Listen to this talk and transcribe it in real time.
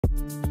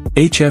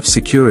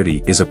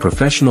HFSECURITY is a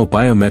professional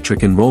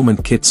biometric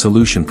enrollment kit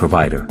solution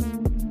provider.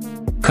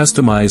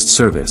 Customized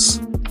service.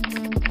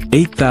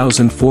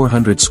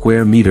 8,400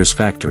 square meters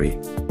factory.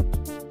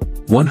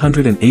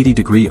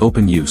 180-degree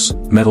open use,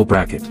 metal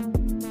bracket.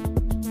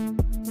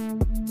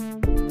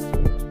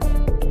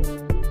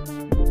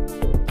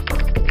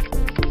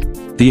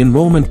 The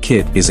enrollment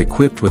kit is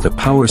equipped with a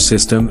power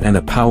system and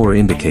a power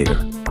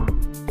indicator.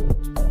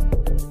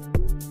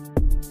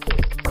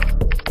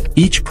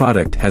 Each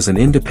product has an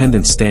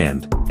independent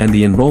stand, and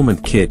the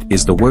enrollment kit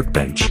is the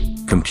workbench,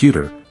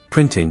 computer,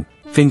 printing,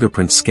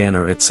 fingerprint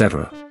scanner,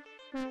 etc.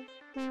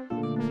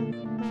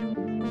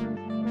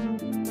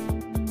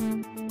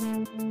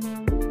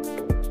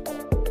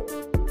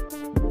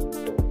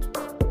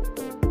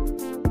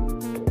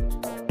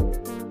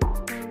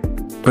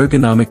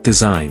 Ergonomic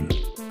design.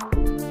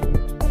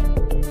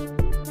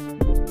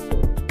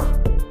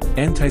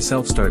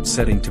 Anti-self-start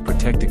setting to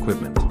protect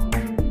equipment.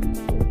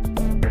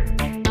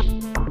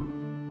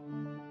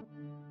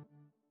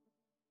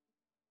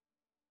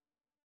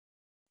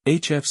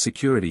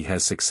 HFSECURITY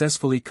has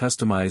successfully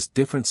customized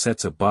different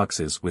sets of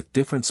boxes with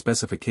different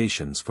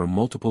specifications for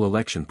multiple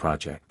election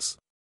projects.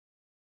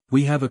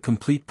 We have a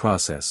complete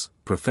process,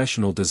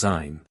 professional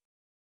design,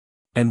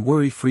 and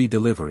worry-free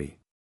delivery.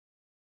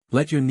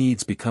 Let your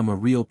needs become a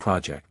real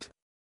project.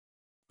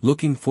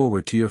 Looking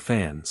forward to your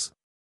fans.